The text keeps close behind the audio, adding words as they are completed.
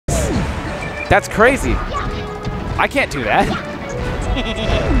That's crazy. I can't do that.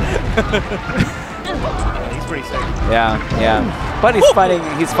 He's pretty sick. Yeah. But he's fighting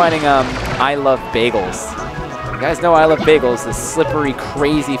ilovebagelz. You guys know ilovebagelz, the slippery,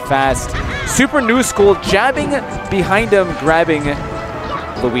 crazy, fast, super new school, jabbing behind him, grabbing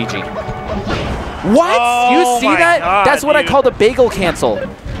Luigi. What? Oh, you see that? God, that's what I call the bagel cancel.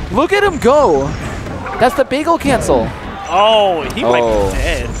 Look at him go. That's the bagel cancel. Oh, he might be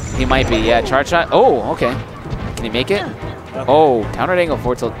dead. He might be, yeah. Charge shot. Oh, okay. Can he make it? Okay. Oh, countered angle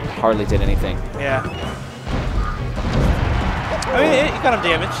forward tilt hardly did anything. Yeah. I mean, it got him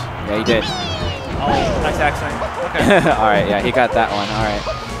damage. Yeah, he did. Oh, nice accent. Okay. All right, yeah, he got that one. All right.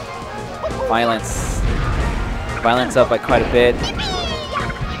 Violence up by quite a bit.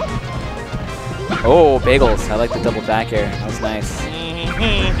 Oh, bagels. I like the double back air. That was nice.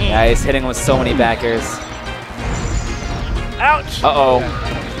 Yeah, he's hitting with so many back airs. Ouch! Uh-oh.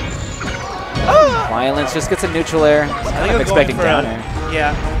 Violence just gets a neutral air. I'm expecting down air.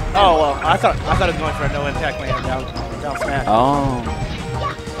 Yeah. Oh, well, I thought it was going for a no impact land down smash. Oh.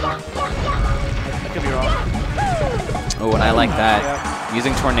 I could be wrong. Oh, and I like that. Yeah.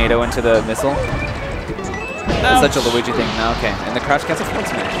 Using tornado into the missile. That's such a Luigi thing. No, okay. And the crouch cancel forward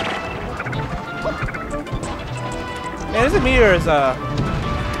smash. Man, is it me or is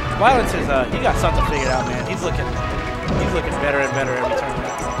Violence is he got something figured out, man. He's looking better and better every turn.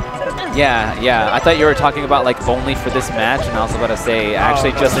 Yeah. I thought you were talking about like only for this match, and I was about to say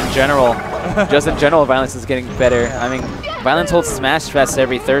actually just in general, Violence is getting better. I mean, Violence holds Smash Fest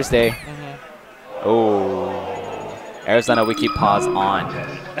every Thursday. Oh, Arizona, we keep pause on.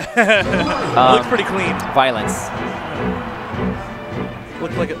 Looks pretty clean. Violence.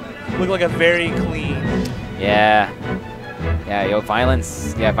 Look like a very clean. Yeah. Yeah, yo,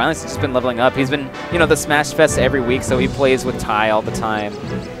 Violence. Yeah, Violence has just been leveling up. He's been, the Smash Fest every week, so he plays with Ty all the time.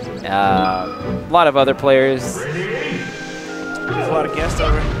 A lot of other players. There's a lot of guests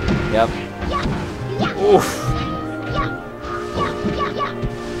over. Yep. Oof.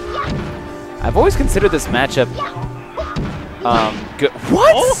 I've always considered this matchup good.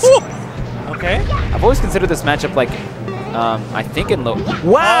 What? Oh! Okay. I've always considered this matchup like, I think in low.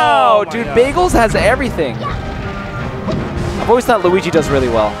 Wow, dude, God. Bagels has everything. I've always thought Luigi does really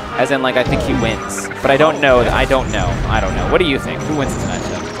well, as in like I think he wins, but I don't know. I don't know. What do you think? Who wins this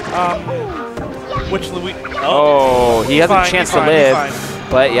matchup? Which Luigi? Oh, he has a chance to live,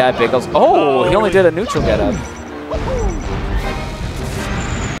 but yeah, Bagels. Oh, he only did a neutral get up.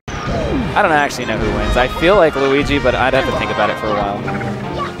 I don't actually know who wins. I feel like Luigi, but I'd have to think about it for a while.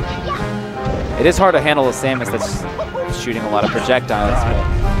 It is hard to handle a Samus that's shooting a lot of projectiles. But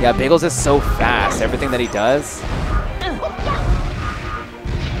yeah, Bagels is so fast. Everything that he does.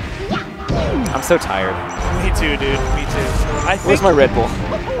 I'm so tired. Me too, dude. Me too. Where's my Red Bull?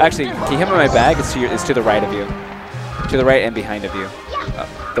 Actually, can you hand me my bag? It's to the right of you. To the right and behind of you.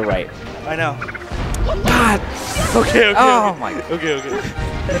 The right. I know. God. Okay. Oh my God. Okay.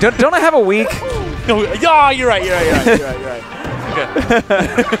 Don't I have a week? Yeah, you're right. Okay.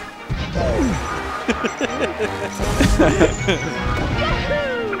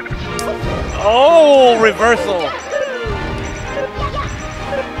 Oh, reversal.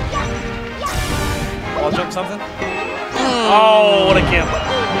 Wall jump something? Oh, what a kill.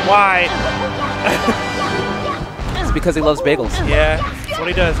 Why? It's because he loves bagels. Yeah, that's what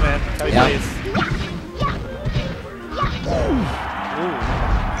he does, man. That's how he plays. Ooh.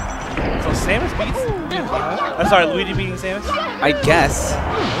 So Samus beats... I'm sorry, Luigi beating Samus? I guess.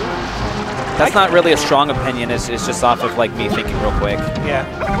 That's not really a strong opinion. It's just off of like me thinking real quick. Yeah.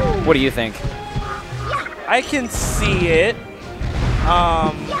 What do you think? I can see it.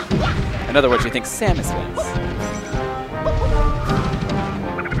 In other words, you think Samus wins?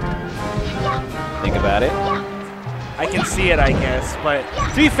 Think about it. I can see it, I guess. But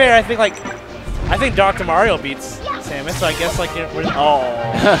to be fair, I think Dr. Mario beats Samus. So I guess like I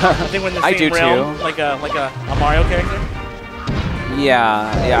think we're in the same realm, too. like a Mario character.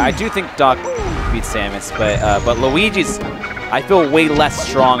 Yeah. I do think Doc beats Samus, but Luigi's. I feel way less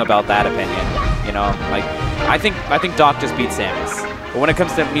strong about that opinion. Like I think Doc just beats Samus. But when it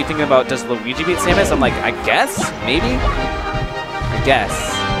comes to me thinking about does Luigi beat Samus, I'm like, I guess, maybe? I guess.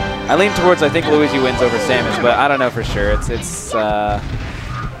 I lean towards I think Luigi wins over Samus, but I don't know for sure. It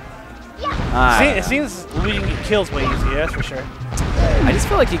seems Luigi kills way easier, that's for sure. I just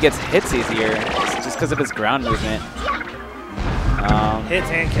feel like he gets hits easier just because of his ground movement. Hits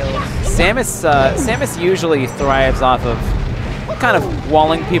and kills. Samus usually thrives off of kind of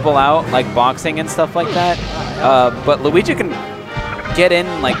walling people out, like boxing and stuff like that. But Luigi can get in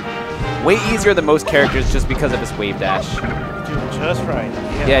like way easier than most characters just because of his wave dash. just right.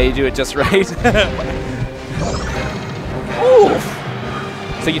 Yeah, you do it just right. Ooh.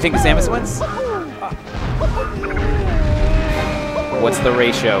 So you think Samus wins? What's the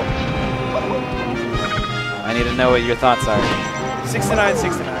ratio? I need to know what your thoughts are. 69,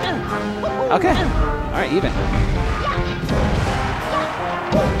 69. Okay. All right, even.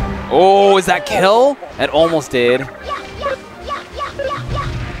 Oh, is that kill? That almost did.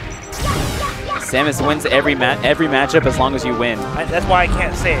 Samus wins every matchup as long as you win. That's why I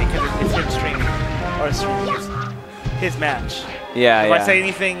can't say it, because it's him streaming. Or his match. Yeah, if I say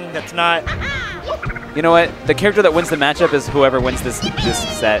anything that's not... You know what? The character that wins the matchup is whoever wins this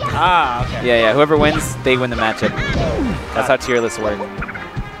set. Ah, okay. Yeah, yeah. Whoever wins, they win the matchup. That's how tier lists work.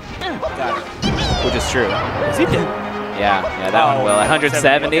 Got it. Which is true. Is he dead? Yeah, yeah, that one will.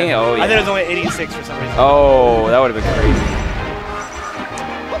 170? Okay. Oh, yeah. I think it was only 86 for some reason. Oh, that would have been crazy.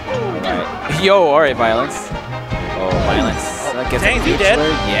 All right. Yo, all right, Violence. Oh, Violence. Dang, he dead?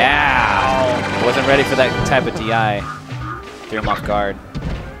 Yeah. Oh. Wasn't ready for that type of DI. Threw him off guard.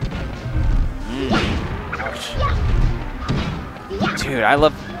 Dude, I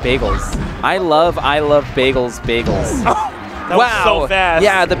love bagels. I love bagels. That was so fast.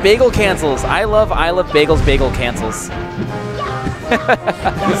 Yeah, the bagel cancels. I love bagels. Bagel cancels.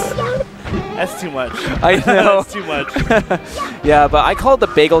 That's too much. I know. That's too much. Yeah, but I call it the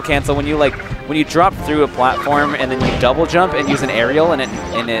bagel cancel when you drop through a platform and then you double jump and use an aerial and it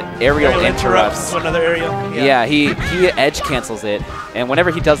aerial interrupts to another aerial. Yeah, he edge cancels it, and whenever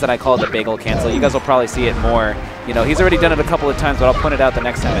he does that, I call it the bagel cancel. You guys will probably see it more. You know, he's already done it a couple of times, but I'll point it out the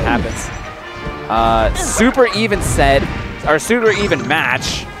next time it happens. Super even set, or super even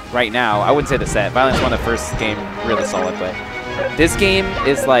match right now. I wouldn't say the set. Violence won the first game really solid, but this game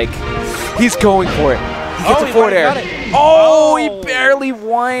is like, he's going for it. He gets a forward air. Oh, he barely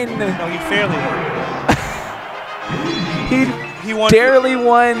won. No, he fairly won. He won. Barely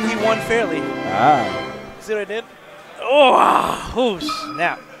won. He won fairly. Ah. See what I did? Oh,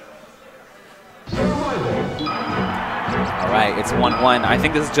 snap. All right, it's 1-1. I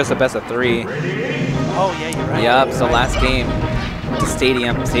think this is just a best of 3. Oh, yeah, you're right. Yep, so last game to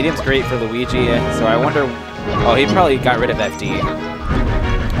Stadium. Stadium's great for Luigi, so I wonder... Oh, he probably got rid of FD.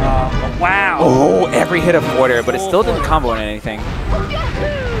 Wow. Oh, every hit of water, but it still didn't combo on anything.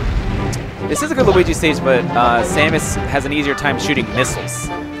 This is a good Luigi stage, but Samus has an easier time shooting missiles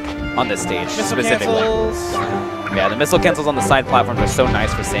on this stage, specifically. Cancels. Yeah, the missile cancels on the side platforms are so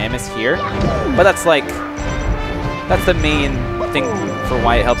nice for Samus here, but that's the main thing for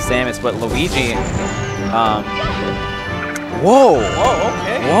why it helps Samus. But Luigi, whoa,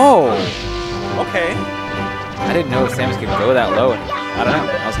 okay. Whoa, okay. I didn't know Samus could go that low. I don't know.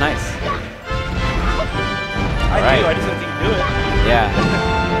 That was nice. I just didn't think you could do it. Yeah.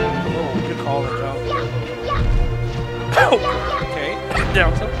 Oh, good call, jump. Oh, okay.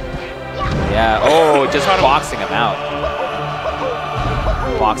 Down some. Yeah. Oh, just boxing him out.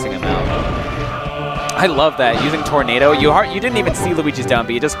 Boxing him out. I love that, using Tornado. You didn't even see Luigi's down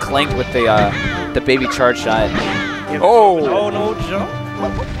B. You just clanked with the baby charge shot. Oh. Oh no, jump.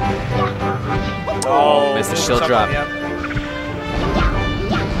 Oh, missed the shield drop. Yeah.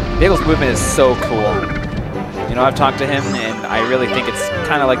 Bagel's movement is so cool. You know, I've talked to him, and I really think it's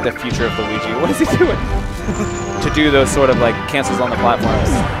kind of like the future of Luigi. What is he doing? To do those sort of like cancels on the platforms.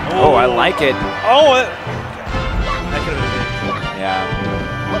 Oh, I like it. Oh, that could have been good.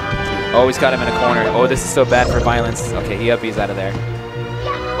 Yeah. Oh, he's got him in a corner. Oh, this is so bad for Violence. Okay, he up B's out of there.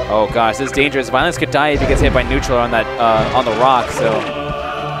 Oh gosh, this is dangerous. Violence could die if he gets hit by neutral on that on the rock. So,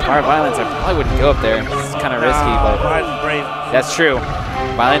 fire Violence, I probably wouldn't go up there. It's kind of risky, but that's true.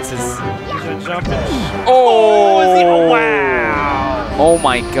 Violence is. Oh! Wow! Oh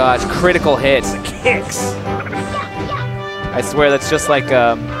my gosh, critical hits. Kicks. I swear that's just like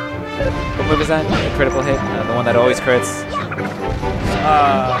what move is that? A critical hit, the one that always crits.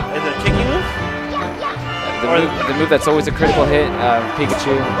 Is it a kicking move? The move that's always a critical hit,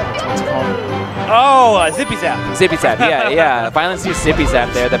 Pikachu. What's it called? Oh, Zippy Zap. Zippy Zap, yeah, yeah. Violence used Zippy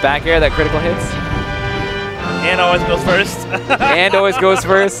Zap there. The back air that critical hits. And always goes first. And always goes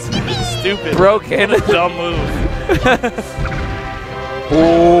first. Stupid. Broken. What a dumb move.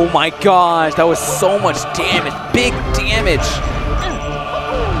 Oh my gosh, that was so much damage. Big damage.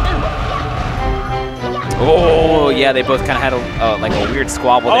 Oh yeah, they both kind of had like a weird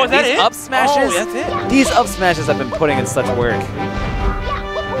squabble there. Oh, is that These it? up smashes. Oh, that's it. These up smashes have been putting in such work.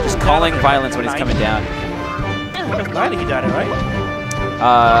 Just calling Violence when he's coming down. That's 90 he died it, right?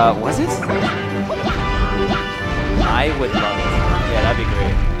 Was it? I would love it. Yeah, that'd be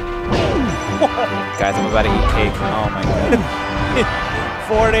great. Guys, I'm about to eat cake. Oh my god.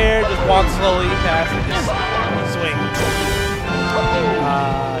 Forward air, just walk slowly past and just swing.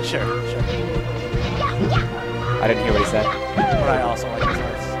 Sure. I didn't hear what he said. But I also like this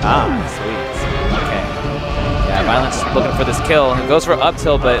one. Ah, sweet. Okay. Yeah, Violence looking for this kill. He goes for up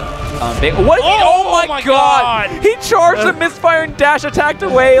tilt, but what? Oh my god! He charged a misfire and dash attacked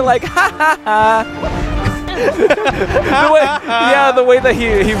away like ha ha ha. The way that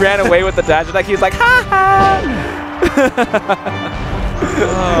he ran away with the dash attack, he was like ha ha.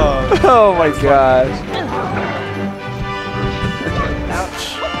 Oh my gosh.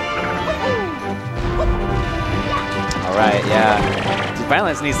 Ouch. All right, yeah.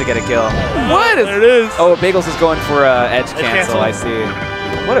 Violence needs to get a kill. What is? There it is. Oh, Bagels is going for edge cancel. I see.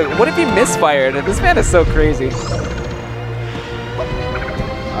 What if he misfired? This man is so crazy.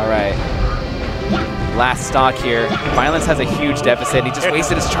 All right. Last stock here. Violence has a huge deficit. He just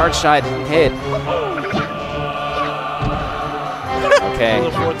wasted his charge shot and hit. Okay. A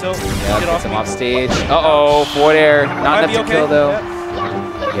little forward tilt. Yeah, gets him off stage. Uh-oh, forward air. Not enough to kill, though.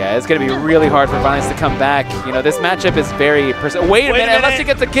 Yeah, it's going to be really hard for Violence to come back. You know, this matchup is very... Wait a minute, unless he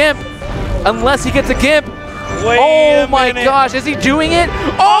gets a gimp. Unless he gets a gimp. Oh my gosh, is he doing it?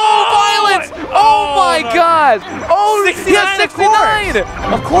 Oh, Violence! Oh my god! Oh, he has 69!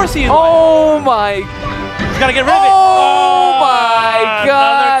 Of course he is. Oh my... He's got to get rid of it. Oh my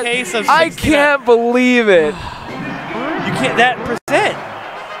god! Another case of 69. I can't believe it. You can't... That percent.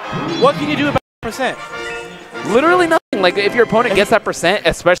 What can you do about percent? Literally nothing. Like, if your opponent gets that percent,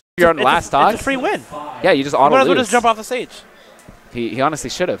 especially if you're on last stock. It's a free win. Yeah, you just auto lose. Might as well just jump off the stage. He honestly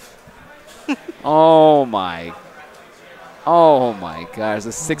should have. Oh my gosh,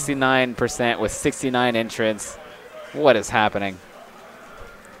 the 69% with 69 entrants. What is happening?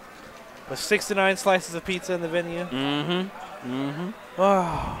 With 69 slices of pizza in the venue.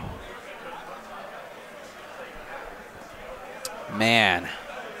 Oh. Man.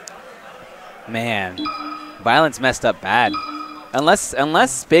 Violence messed up bad. Unless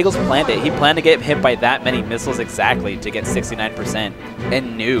Bagels planned it. He planned to get hit by that many missiles exactly to get 69%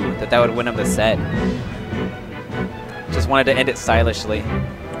 and knew that would win him the set. Just wanted to end it stylishly.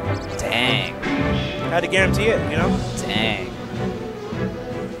 Dang. Had to guarantee it, you know? Dang.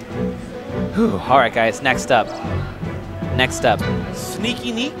 Whew. All right, guys, next up.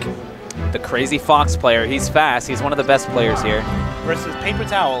 Sneaky Neek The crazy Fox player. He's fast. He's one of the best players here. versus paper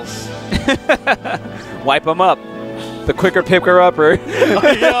towels. Wipe him up. The quicker picker upper.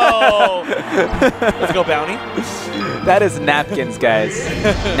 Yo! Let's go, Bounty. That is Napkins, guys.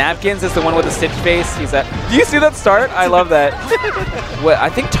 Napkins is the one with the stitch face. He's at. Do you see that start? I love that. What I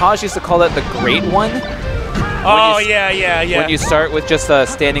think Taj used to call that the great one. Oh, yeah. When you start with just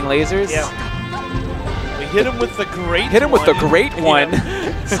standing lasers. Yeah. We hit him with the great Hit him with the great one.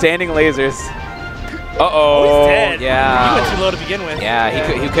 Standing lasers. Uh-oh. He's dead. Yeah. He went too low to begin with. Yeah,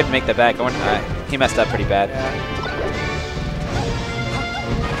 he couldn't make that back. He messed up pretty bad. Yeah.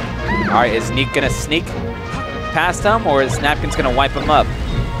 All right, is Neek going to sneak past him, or is Napkins going to wipe him up?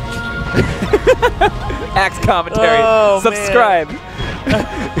 Axe commentary. Oh, subscribe.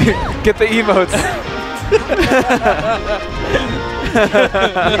 Get the emotes.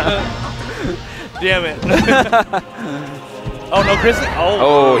 Damn it. Oh, no Grizzly?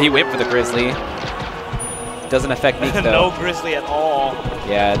 Oh, he went for the Grizzly. Doesn't affect Neek, though. No Grizzly at all.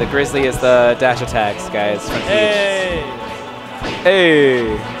 Yeah, the Grizzly is the dash attacks, guys. From Hey.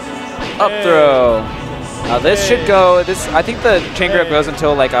 Hey. Up throw. This should go. I think the chain grab goes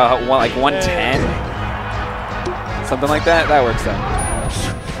until like 110, something like that. That works then.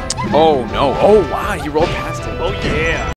 Oh no! Oh wow! He rolled past it. Oh yeah.